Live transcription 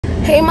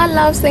Hey my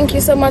loves, thank you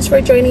so much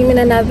for joining me in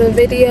another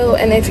video,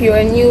 and if you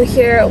are new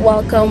here,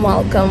 welcome.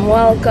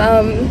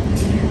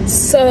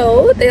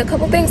 So there are a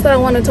couple things that I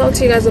want to talk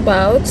to you guys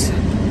about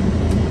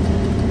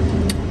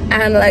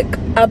and like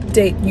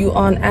update you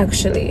on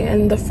actually.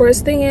 And the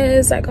first thing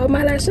is I got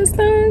my lashes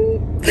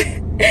done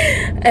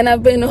and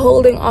I've been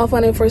holding off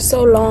on it for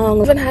so long. I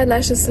haven't had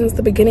lashes since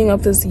the beginning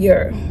of this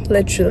year,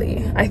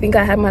 literally. I think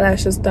I had my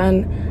lashes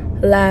done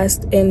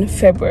last in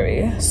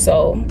February.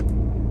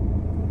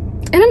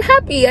 And I'm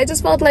happy. I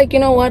just felt like, you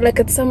know what, like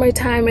it's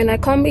summertime and I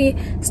can't be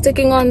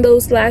sticking on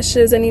those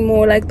lashes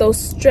anymore, like those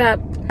strap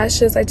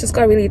lashes. I just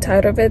got really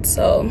tired of it.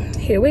 So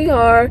here we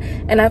are,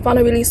 and I found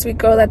a really sweet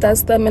girl that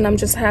does them, and I'm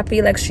just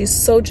happy. Like, she's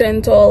so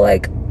gentle.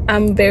 Like,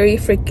 I'm very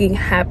freaking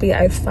happy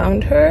I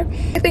found her.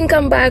 I think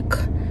I'm back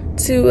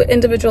to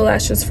individual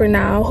lashes for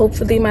now.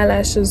 Hopefully my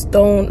lashes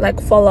don't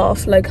like fall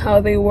off like how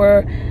they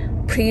were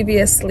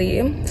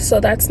previously. So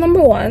that's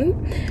number one.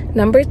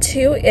 Number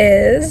two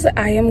is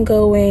I am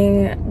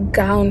going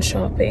gown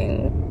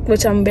shopping,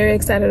 which I'm very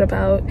excited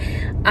about.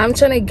 I'm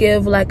trying to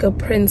give like a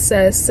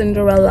Princess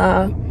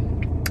Cinderella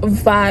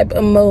vibe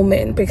a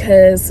moment,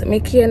 because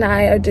Mickey and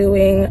I are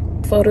doing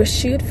a photo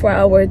shoot for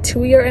our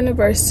 2-year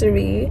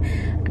anniversary,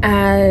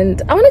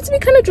 and I want it to be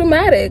kind of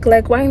dramatic.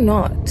 Like, why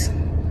not?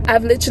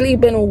 I've literally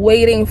been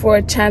waiting for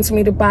a chance for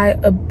me to buy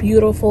a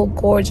beautiful,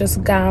 gorgeous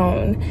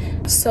gown.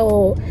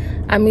 So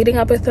I'm meeting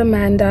up with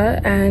Amanda,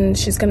 and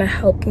she's gonna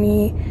help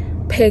me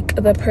pick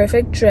the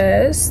perfect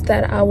dress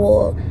that I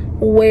will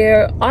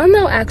wear on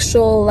the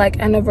actual like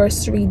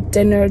anniversary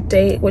dinner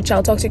date, which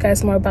I'll talk to you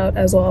guys more about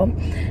as well,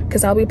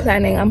 because I'm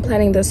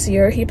planning this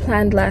year. He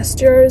planned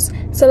last year's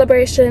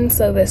celebration,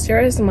 so this year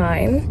is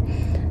mine.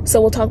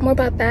 So we'll talk more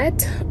about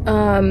that.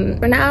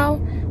 For now,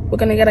 we're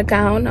gonna get a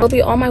gown. I'll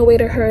be on my way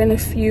to her in a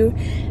few,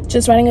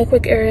 just running a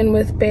quick errand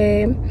with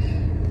Babe.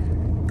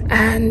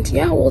 And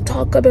yeah, we'll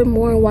talk a bit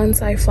more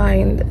once I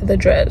find the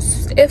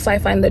dress, if I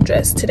find the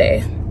dress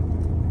today.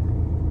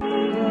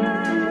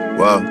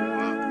 Whoa,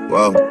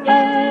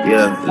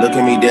 yeah, look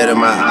at me dead in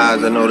my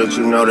eyes. I know that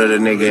you know that a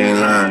nigga ain't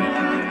lying.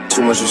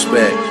 Too much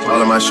respect. All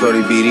of my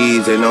shorty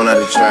BDs, they know not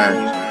to try.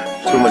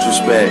 Too much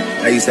respect.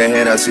 I used to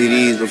hand out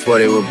CDs before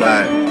they would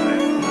buy.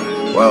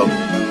 Whoa,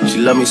 she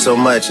love me so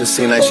much, it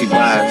seem like she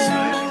buys.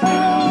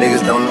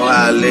 Niggas don't know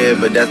how I live,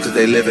 but that's cause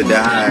they live it to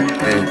high.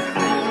 Hey.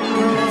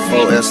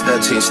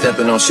 4S13,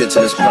 stepping on shit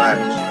to this pride.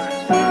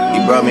 He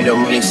brought me the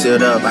money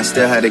sealed up, I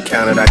still had to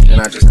count it, I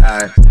cannot just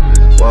hide.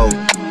 Whoa,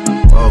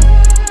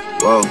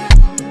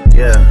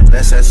 yeah,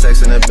 let's have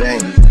sex in the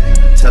bank,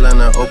 telling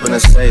her open a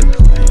safe.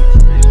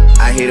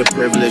 I hate a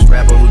privileged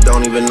rapper who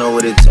don't even know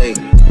what it takes.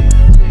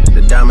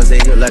 The diamonds, they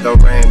hit like a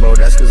rainbow,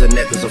 that's cause the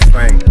necklace a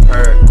frame.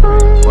 Heard,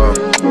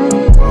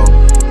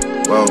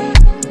 whoa,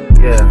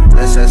 yeah,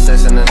 let's have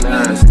sex in the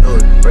nines, do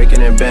it.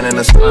 Breaking and bending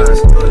the spines,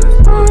 do it.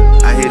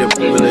 I hate a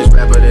privileged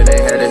rapper that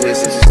they had to hit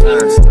 60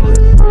 times, do it.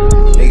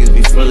 Niggas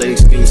be full of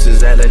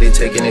excuses, act like they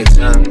taking their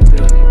time.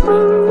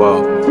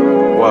 Whoa.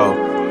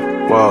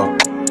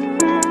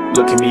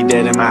 Look at me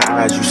dead in my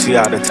eyes, you see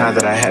all the times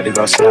that I had to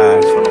go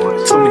slide.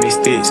 Too many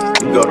sticks,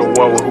 we go to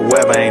war with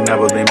whoever ain't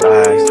never been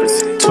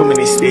biased. Too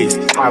many sticks,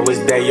 I was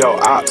there, your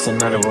ops, and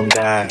none of them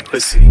died.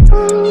 Pussy,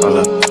 hold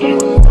up.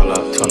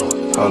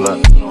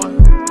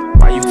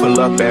 Why you pull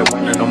up at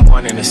 1 in the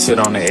morning and sit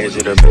on the edge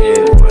of the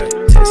bed?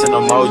 Texting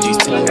emojis,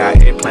 tongue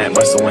out, eggplant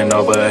bustin' went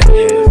over her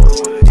head.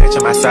 Catch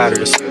him outside of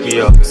the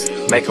studio,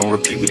 make him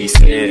repeat what he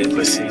said.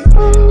 Pussy,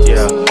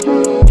 yeah.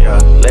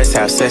 Let's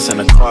have sex in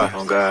the car.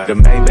 The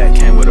Maybach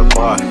came with a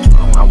bar.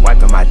 I'm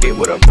wiping my dick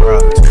with a bra.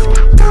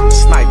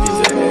 Snipe his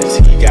ass,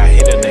 he got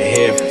hit in the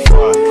head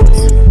before.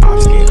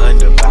 Ops get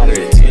undivided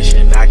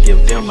attention, I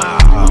give them my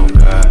all.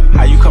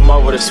 How you come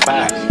over the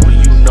spot when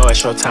you know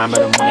it's your time of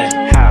the month?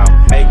 How?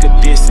 Make a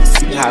distance,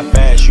 see how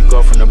fast you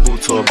go from the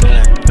boot to a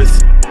blunt.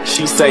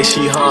 She say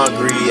she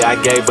hungry, I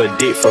gave her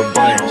dick for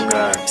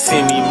brunch.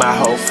 Send me my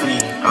whole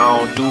fleet, I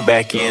don't do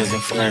back ends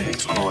and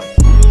fronts.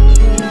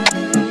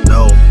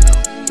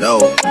 No,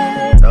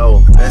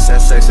 let's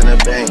have sex in the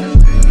bank,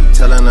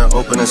 telling her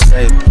open a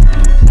safe.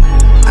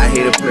 I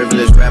hate a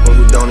privileged rapper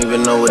who don't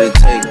even know what it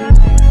takes.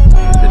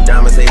 The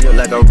diamonds, they hit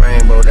like a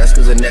rainbow, that's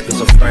cause the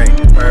necklace a frame.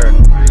 Heard,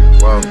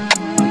 whoa,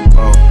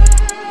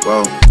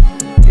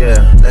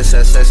 yeah, let's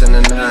have sex in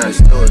the nines,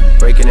 do it.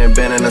 Breaking and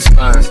bending the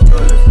spines, do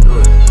it.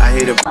 I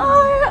hate a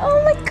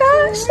Oh my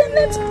gosh, and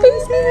that's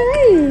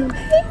amazing.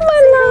 Hey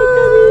my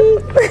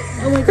love.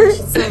 Oh my gosh,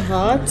 it's so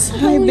hot.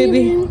 Hi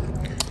baby.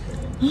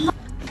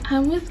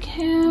 I'm with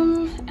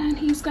Kim, and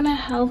he's gonna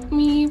help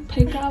me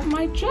pick out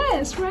my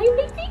dress, right,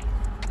 baby?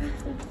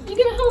 You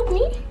gonna help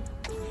me?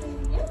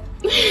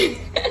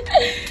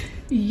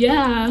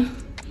 Yeah.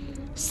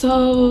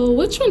 So,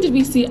 which one did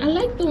we see? I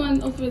like the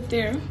one over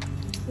there.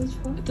 Which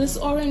one? This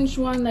orange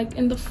one, like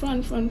in the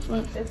front. This one?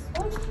 Is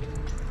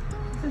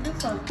it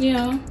this one?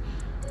 Yeah.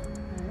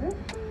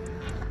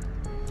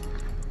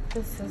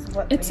 This is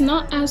what it's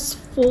not as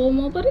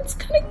formal, but it's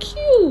kind of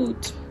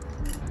cute.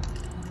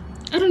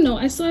 I don't know,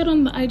 I saw it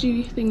on the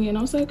IG thingy and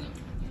I was like,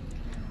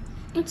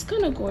 It's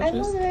kind of gorgeous. I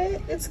love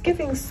it. It's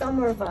giving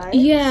summer vibes.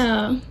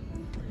 Yeah.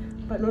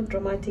 But not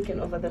dramatic and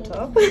over the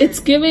top. It's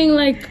giving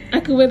like I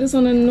could wear this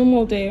on a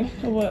normal day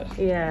or what?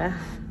 Yeah.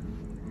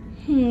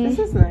 This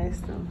is nice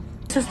though.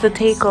 This is the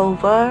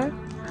takeover.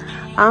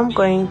 I'm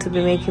going to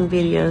be making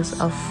videos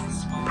of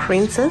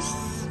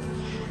Princess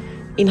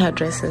in her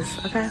dresses,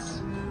 okay?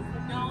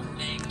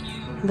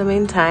 In the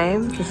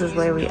meantime, this is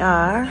where we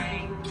are.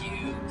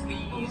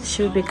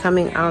 Should be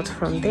coming out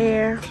from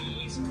there.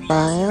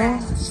 Hi,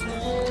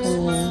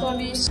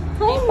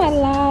 my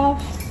love.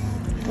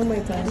 Oh my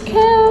god.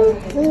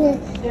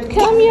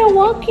 Come, you're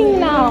walking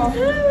now.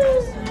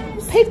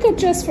 Pick a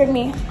dress for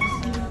me.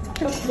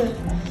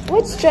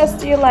 Which dress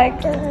do you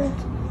like?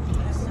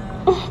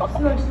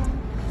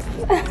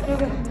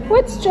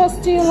 Which dress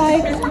do you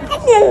like?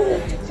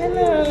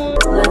 Hello.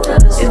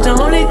 It's the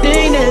only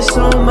thing that's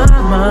on my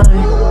mind.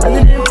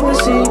 Other than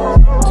pussy,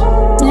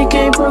 you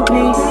can't put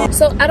me.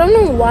 So I don't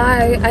know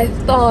why I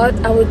thought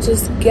I would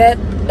just get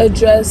a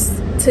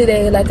dress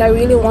today. Like I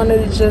really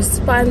wanted to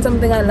just find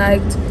something I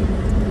liked,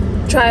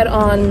 try it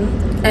on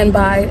and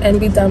buy and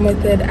be done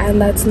with it, and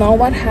that's not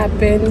what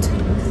happened.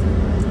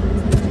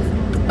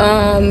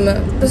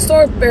 The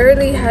store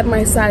barely had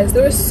my size.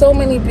 There were so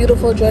many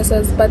beautiful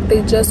dresses, but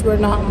they just were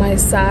not my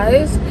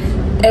size.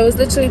 It was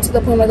literally to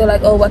the point where they're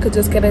like, oh, I could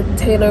just get it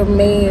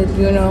tailor-made,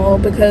 you know,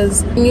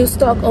 because new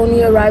stock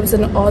only arrives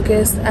in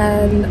August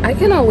and I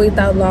cannot wait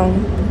that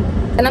long.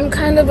 And I'm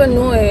kind of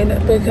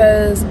annoyed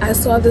because I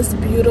saw this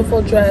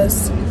beautiful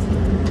dress.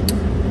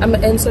 I'm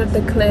gonna insert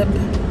the clip.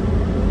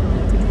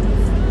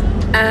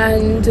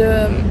 And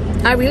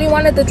I really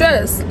wanted the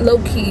dress,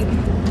 low-key.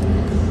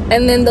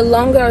 And then the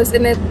longer I was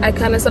in it, I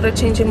kind of started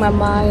changing my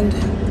mind.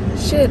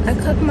 Shit, I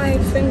cut my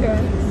finger.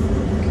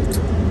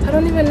 I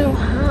don't even know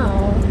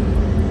how.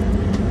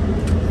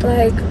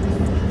 Like,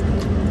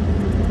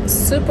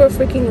 super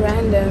freaking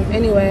random.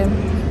 Anyway,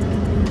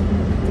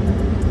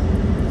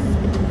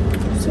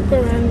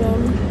 super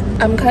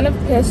random. I'm kind of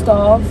pissed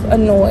off,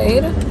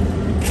 annoyed.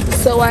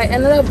 So I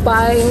ended up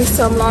buying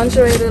some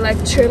lingerie to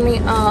like cheer me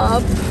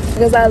up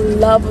because I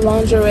love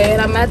lingerie. And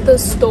I'm at the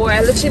store.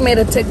 I literally made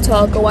a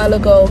TikTok a while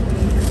ago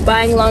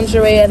buying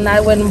lingerie and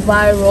that went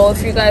viral.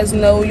 If you guys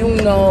know, you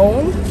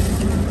know.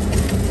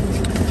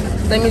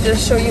 Let me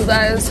just show you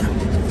guys.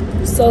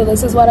 So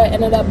this is what I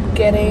ended up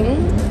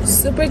getting.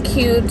 Super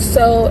cute.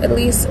 So at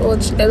least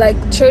it like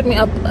cheered me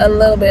up a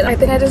little bit. I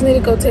think I just need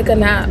to go take a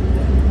nap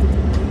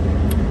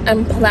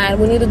and plan.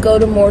 We need to go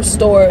to more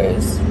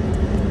stores,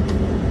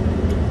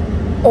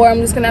 or I'm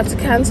just gonna have to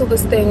cancel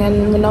this thing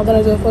and we're not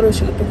gonna do a photo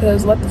shoot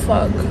because what the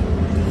fuck.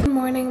 Good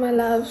morning, my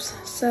loves.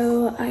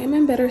 So I am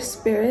in better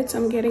spirits.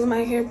 I'm getting my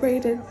hair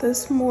braided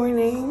this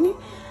morning.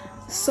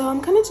 So I'm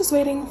kind of just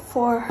waiting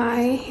for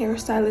my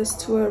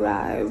hairstylist to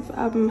arrive.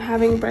 I'm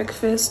having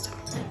breakfast.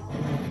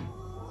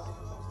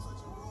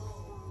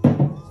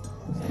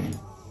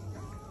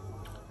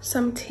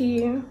 Some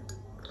tea.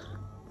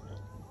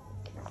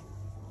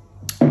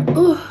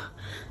 Ooh.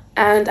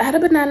 And I had a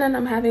banana and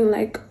I'm having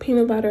like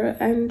peanut butter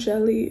and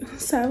jelly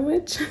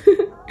sandwich.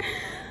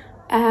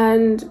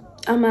 And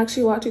I'm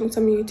actually watching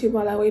some YouTube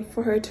while I wait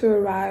for her to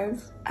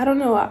arrive. I don't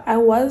know, I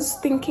was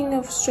thinking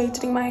of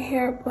straightening my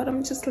hair, but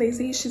I'm just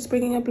lazy. She's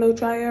bringing a blow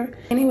dryer.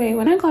 Anyway,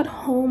 when I got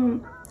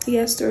home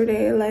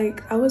yesterday,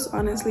 like I was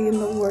honestly in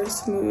the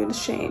worst mood,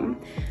 shame.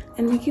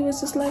 And Mickey was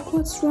just like,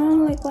 what's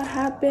wrong? Like what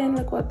happened?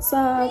 Like what's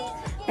up?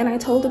 And I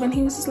told him and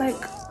he was just like,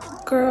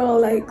 girl,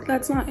 like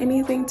that's not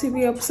anything to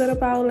be upset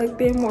about. Like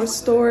there are more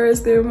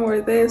stores, there are more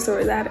this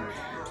or that.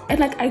 And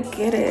like I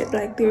get it,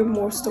 like there are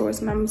more stores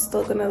and I'm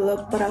still gonna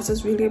look, but I was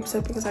just really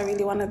upset because I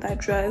really wanted that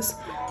dress.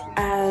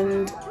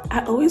 And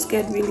I always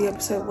get really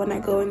upset when I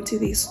go into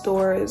these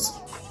stores,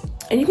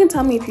 and you can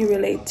tell me if you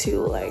relate too.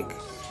 Like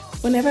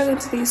whenever I go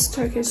to these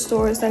Turkish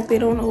stores, like they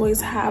don't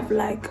always have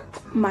like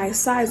my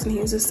size. And he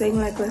was just saying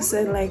like,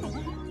 listen, like,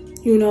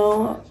 you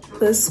know,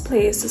 this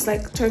place is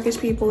like Turkish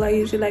people are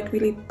usually like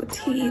really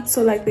petite,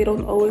 so like they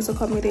don't always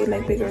accommodate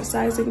like bigger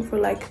sizing for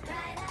like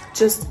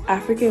just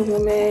African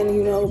women,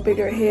 you know,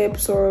 bigger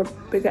hips or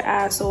bigger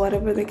ass or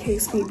whatever the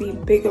case may be,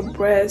 bigger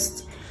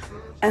breasts.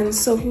 And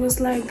so he was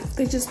like,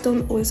 they just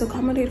don't always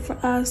accommodate for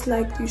us,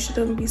 like you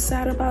shouldn't be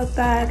sad about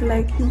that,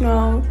 like, you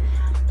know.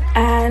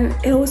 And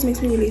it always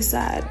makes me really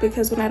sad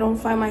because when I don't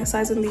find my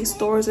size in these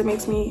stores, it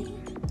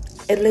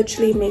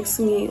literally makes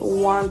me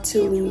want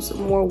to lose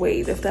more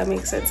weight, if that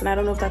makes sense. And I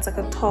don't know if that's like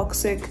a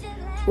toxic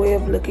way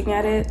of looking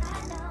at it.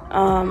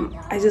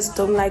 I just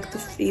don't like the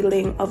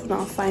feeling of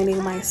not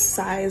finding my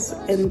size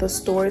in the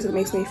stores. It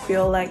makes me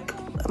feel like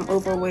I'm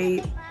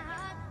overweight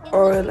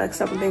or like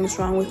something's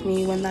wrong with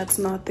me when that's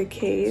not the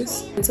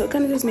case. And so it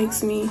kind of just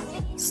makes me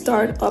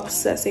start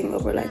obsessing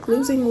over like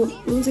losing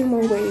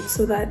more weight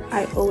so that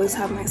I always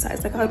have my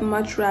size. Like I'd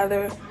much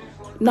rather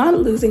not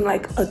losing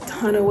like a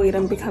ton of weight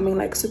and becoming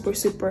like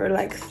super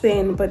like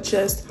thin, but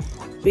just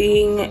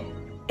being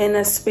in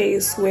a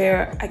space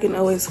where I can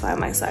always find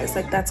my size.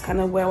 Like that's kind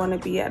of where I want to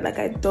be at. Like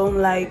I don't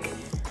like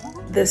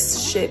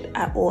this shit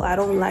at all. I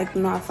don't like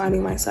not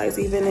finding my size,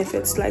 even if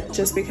it's like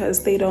just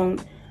because they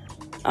don't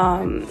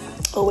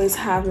always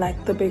have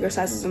like the bigger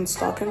sizes in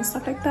stock and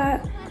stuff like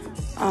that.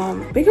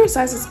 Bigger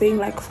sizes being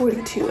like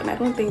 42, and I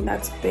don't think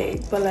that's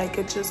big, but like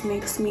it just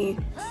makes me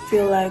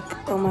feel like,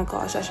 oh my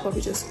gosh, I should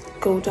probably just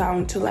go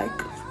down to like,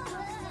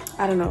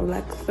 I don't know,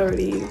 like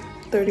 30,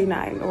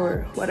 39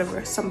 or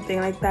whatever, something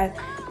like that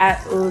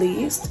at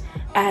least.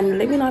 And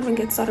let me not even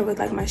get started with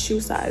like my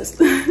shoe size,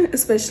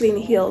 especially in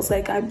heels.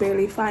 Like I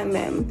barely find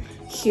them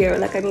here.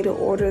 Like I need to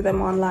order them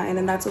online,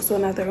 and that's also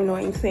another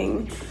annoying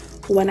thing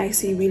when I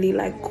see really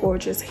like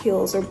gorgeous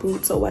heels or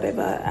boots or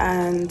whatever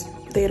and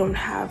they don't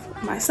have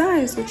my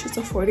size, which is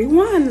a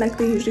 41. Like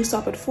they usually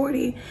stop at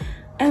 40,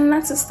 and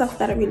that's the stuff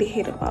that I really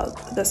hate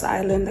about this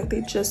island. Like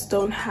they just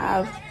don't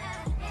have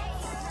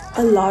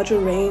a larger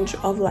range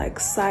of like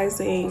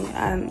sizing,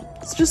 and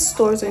it's just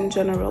stores in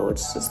general.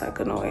 It's just like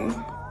annoying.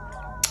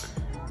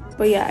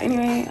 But yeah,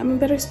 anyway, I'm in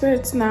better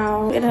spirits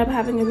now. We ended up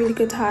having a really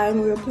good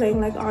time. We were playing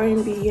like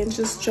R&B and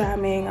just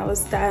jamming. I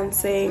was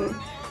dancing,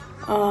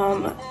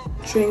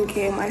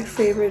 drinking my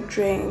favorite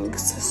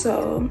drinks.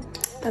 So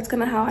that's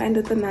kind of how I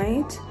ended the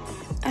night.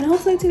 And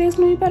hopefully today's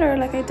gonna be better.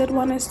 Like I did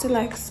want us to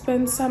like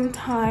spend some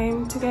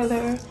time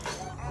together,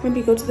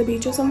 maybe go to the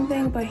beach or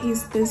something, but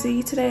he's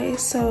busy today.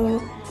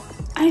 So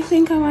I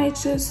think I might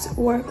just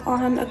work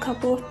on a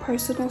couple of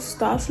personal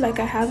stuff. Like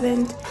I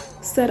haven't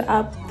set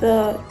up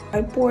the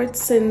whiteboard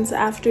since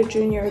after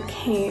Junior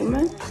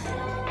came.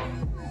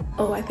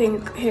 Oh, I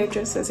think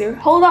hairdresser's here.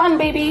 Hold on,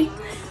 baby.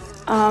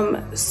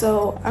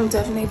 So I'm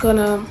definitely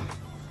gonna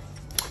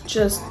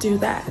just do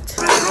that.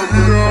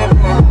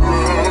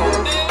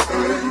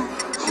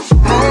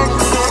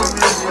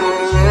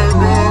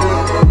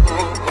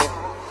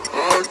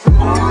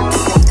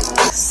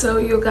 So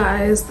you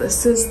guys,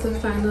 this is the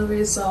final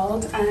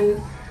result,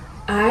 and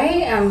I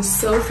am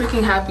so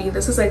freaking happy.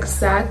 This is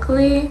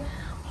exactly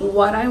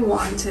what I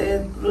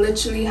wanted,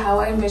 literally how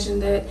I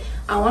envisioned it.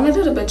 I wanted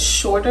it a bit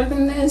shorter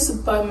than this,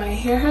 but my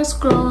hair has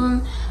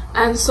grown,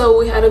 and so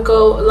we had to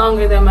go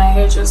longer than my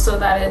hair just so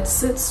that it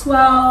sits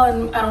well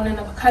and I don't end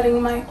up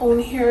cutting my own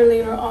hair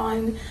later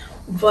on.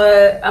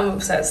 But I'm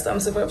obsessed. I'm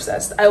super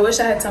obsessed. I wish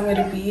I had somewhere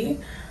to be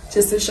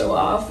just to show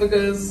off,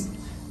 because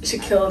she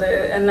killed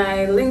it. And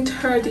I linked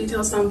her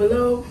details down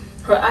below,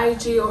 her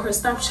IG or her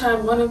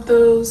Snapchat, one of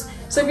those.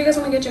 So if you guys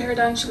want to get your hair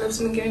done, she lives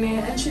in Guinea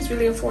and she's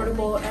really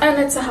affordable, and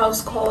it's a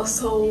house call,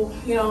 so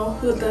you know,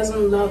 who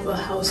doesn't love a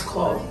house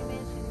call?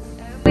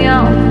 We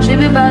don't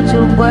trip about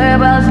your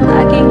whereabouts.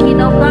 I can't keep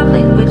no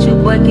conflict with you,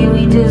 boy. Can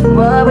we just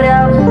rub it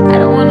out? I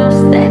don't want no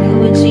steady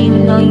with you,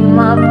 even though you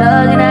my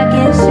thug, and I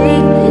can't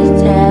shake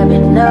this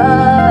tabbing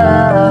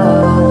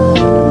up.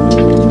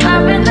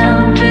 Dropping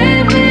down,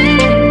 baby.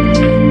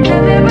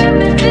 Every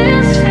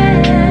repetition,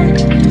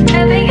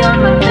 every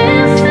I'm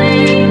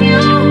missing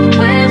you.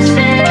 Wish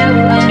it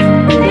was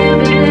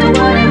really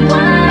what it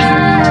was.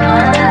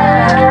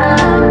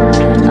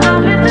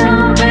 Dropping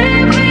down,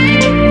 baby.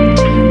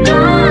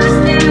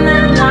 Lost in the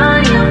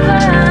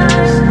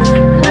universe.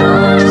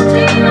 Lost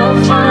in no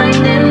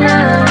finding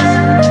us.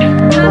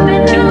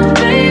 Dropping down,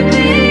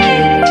 baby.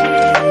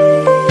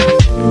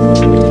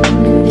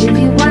 And if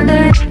you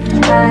wonder,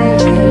 I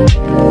do.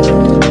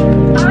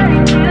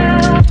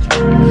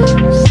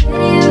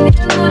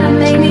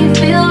 Make me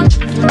feel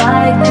just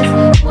like this.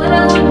 What I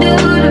would do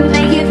to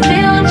make you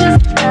feel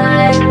just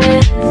like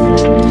this.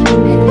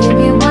 And if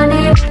you want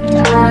it,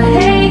 I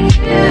hate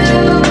you.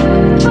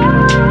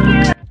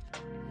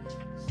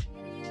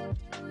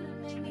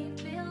 Make me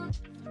feel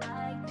just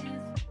like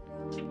this.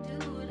 Do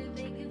to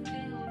make you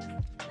feel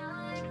just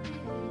like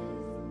this.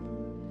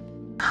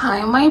 Hi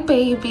my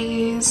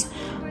babies.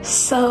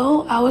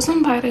 So I was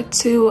invited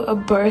to a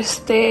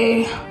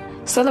birthday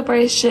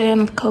celebration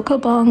with Coco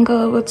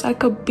Bongo. It's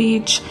like a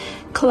beach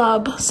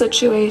club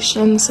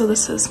situation. So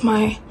this is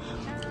my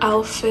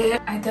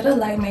outfit. I did a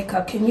light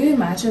makeup. Can you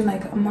imagine,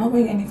 like, I'm not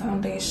wearing any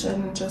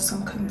foundation, just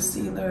some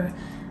concealer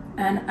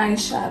and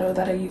eyeshadow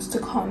that I used to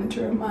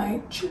contour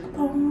my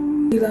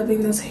cheekbone.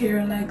 Loving this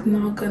hair, like,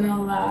 not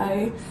gonna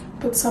lie.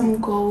 Put some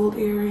gold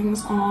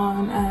earrings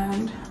on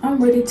and I'm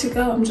ready to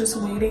go. I'm just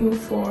waiting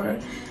for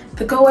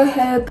the go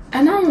ahead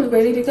and I'm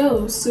ready to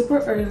go. Super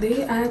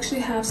early. I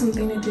actually have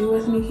something to do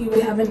with Mickey.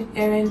 We have an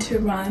errand to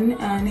run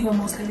and he'll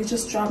most likely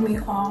just drop me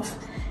off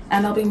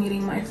and I'll be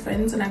meeting my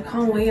friends, and I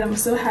can't wait. I'm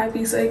so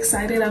happy, so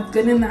excited. I've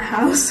been in the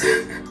house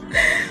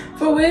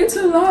for way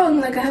too long.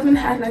 Like I haven't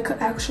had like an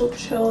actual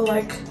chill,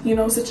 like, you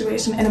know,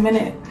 situation in a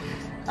minute.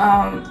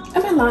 Am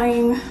I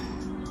lying?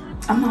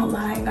 I'm not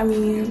lying. I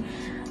mean,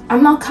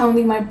 I'm not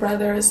counting my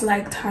brother's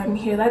like time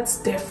here. That's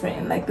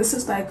different. Like this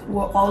is like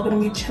we're all gonna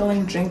be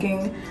chilling,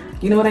 drinking,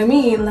 you know what I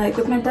mean? Like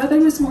with my brother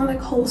it's more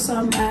like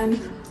wholesome and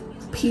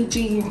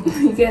PG,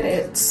 you get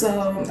it. So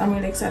I'm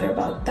really excited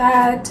about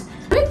that.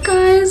 Alright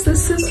guys,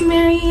 this is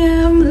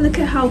Miriam. Look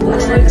at how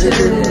gorgeous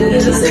it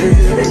is.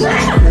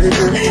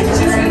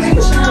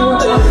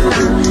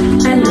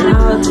 And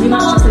now we're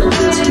not just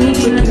looking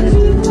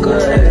too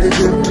good.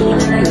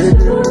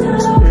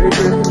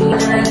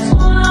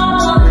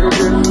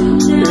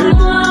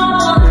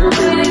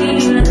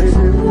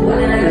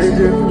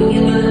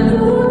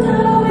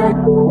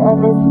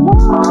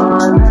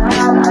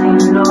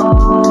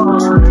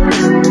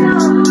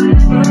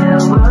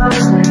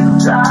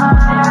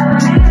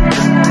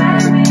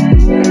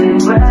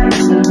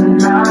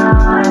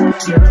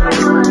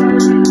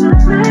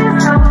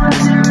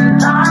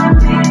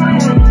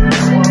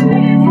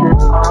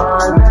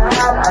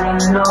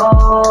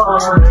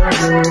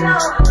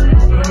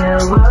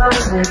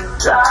 was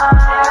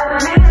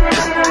inside me.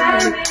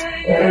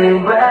 They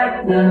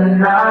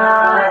recognize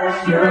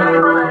you.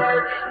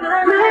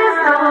 Please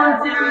don't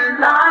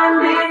deny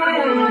me.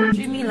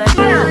 Treat me like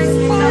this.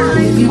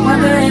 If you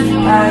wonder if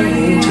I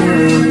hate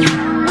you,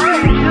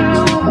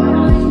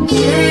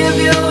 give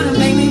you to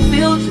make me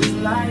feel just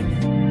like.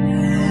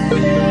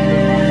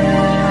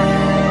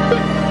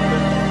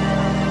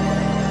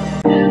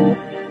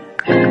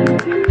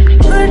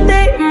 Good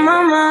day in my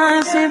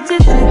mind, seem to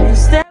take a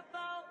step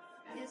out.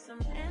 Get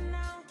some air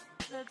now,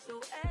 let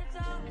your edge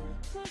out.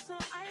 Put some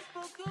ice,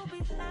 you'll be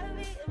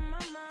heavy in my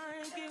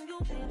mind. Can you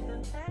get the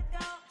heck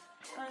out?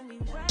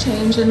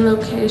 Change in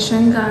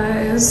location,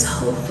 guys.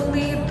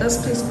 Hopefully this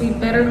place will be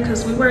better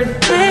because we were down.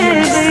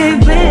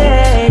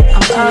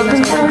 I'm telling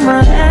you guys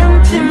my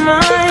empty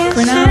mind.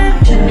 for now.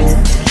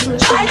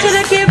 I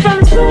could've kept from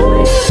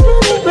too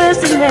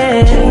best in me.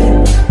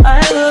 I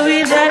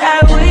worry that I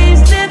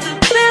wasted the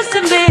best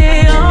in me.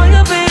 Oh,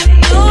 you baby,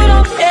 you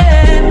don't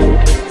care.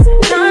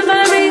 Sometimes I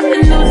make the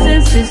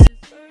nuisance.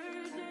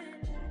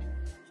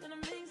 Trying to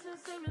make some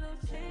similar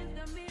change,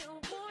 got me a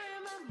war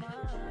in my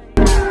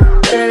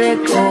mind. Let it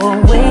go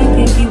away,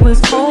 think he was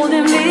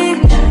holding me.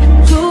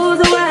 Choose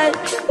the right.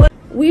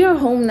 We are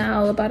home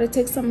now, about to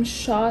take some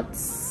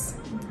shots.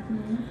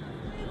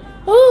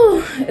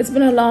 Oh, it's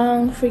been a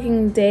long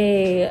freaking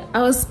day.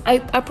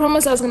 I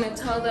promised I was gonna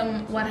tell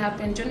them what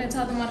happened. Do you wanna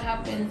tell them what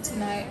happened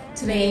today?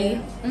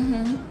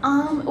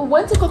 We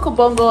went to Coco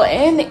Bongo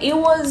and it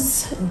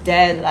was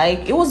dead.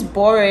 Like, it was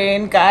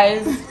boring,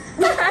 guys.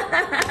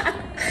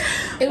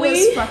 It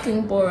was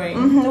fucking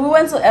boring. We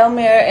went to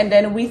Elmere and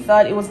then we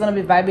thought it was gonna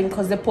be vibing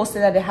because they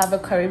posted that they have a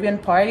Caribbean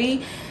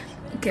party.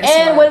 Guess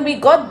what? When we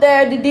got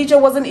there, the DJ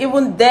wasn't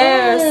even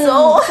there.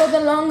 So for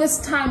the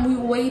longest time we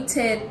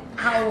waited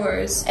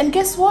hours. and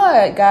guess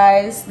what,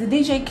 guys? The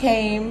DJ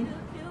came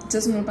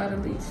Just when we were about to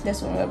leave.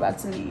 just when we were about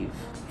to leave.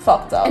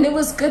 Fucked up. And it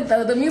was good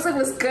though. The music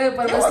was good,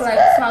 but it was like,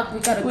 fuck, we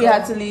gotta go. We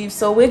had to leave.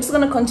 So we're just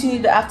gonna continue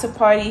the after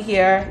party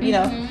here, you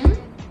know.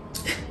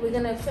 We're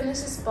gonna finish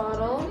this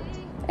bottle.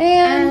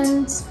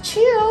 And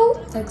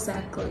chill.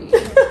 Exactly.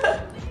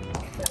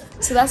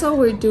 So that's what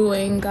we're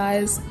doing,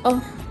 guys.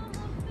 Oh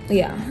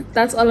yeah,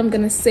 that's all I'm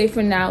gonna say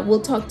for now.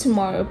 We'll talk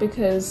tomorrow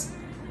because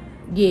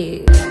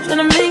yeah. Trying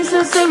to make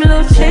some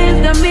similar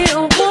change, got me a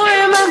war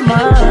in my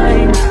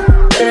mind.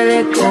 Let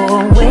it go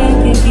away,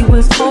 think he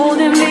was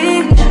holding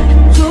me.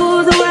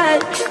 Choose the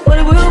right, but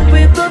it will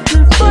break up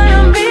in front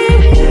of me.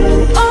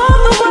 All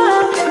the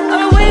while,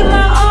 I wave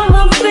my arm,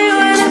 I'm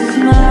feeling a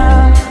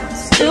smile.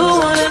 Still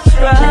wanna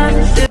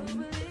try.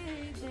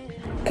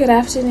 Good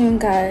afternoon,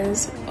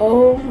 guys.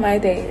 Oh my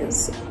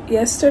days.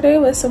 Yesterday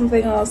was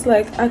something else.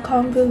 Like, I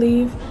can't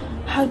believe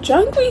how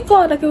drunk we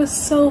got. Like, it was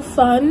so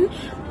fun.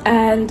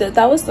 And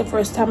that was the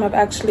first time I've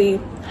actually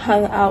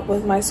hung out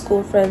with my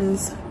school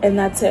friends in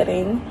that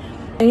setting.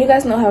 And you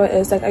guys know how it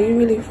is. Like, are you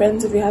really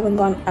friends if you haven't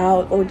gone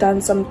out or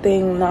done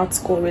something not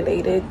school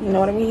related? You know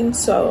what I mean?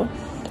 So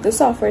this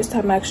is our first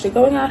time actually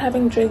going out,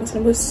 having drinks,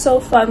 and it was so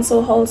fun,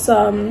 so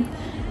wholesome.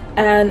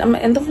 And I'm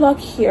gonna end the vlog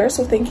here,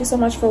 so thank you so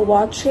much for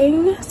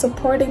watching,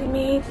 supporting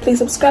me. Please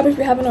subscribe if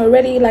you haven't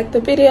already, like the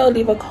video,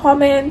 leave a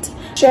comment,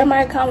 share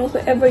my account with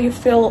whoever you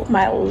feel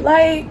might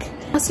like.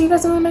 I'll see you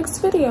guys in the next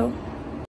video.